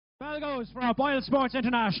Bell goes for our Boyle Sports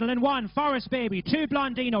International in 1, Forest Baby, 2,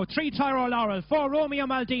 Blondino, 3, Tyro Laurel, 4, Romeo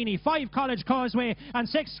Maldini, 5, College Causeway, and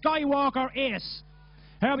 6, Skywalker Ace.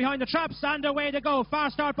 Here behind the traps, and away they go.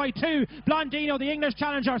 Fast start by 2, Blondino, the English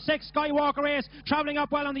challenger. 6, Skywalker Ace, travelling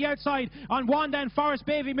up well on the outside. On 1 then, Forest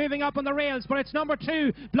Baby moving up on the rails, but it's number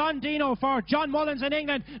 2, Blondino for John Mullins in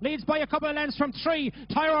England. Leads by a couple of lengths from 3,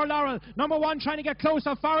 Tyro Laurel. Number 1 trying to get close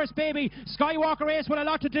to Forest Baby. Skywalker Ace with a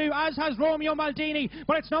lot to do, as has Romeo Maldini.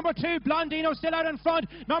 But it's number 2, Blondino still out in front.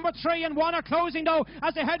 Number 3 and 1 are closing though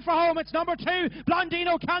as they head for home. It's number 2,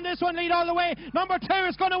 Blondino. Can this one lead all the way? Number 2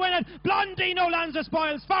 is going to win it. Blondino lands the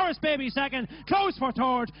spoils. Forest Baby second, close for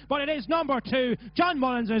third, but it is number 2, John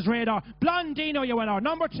Mullins' radar. Blondino, your winner.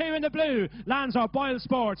 Number 2 in the blue lands our Boyle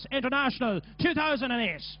Sports International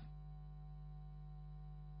 2008.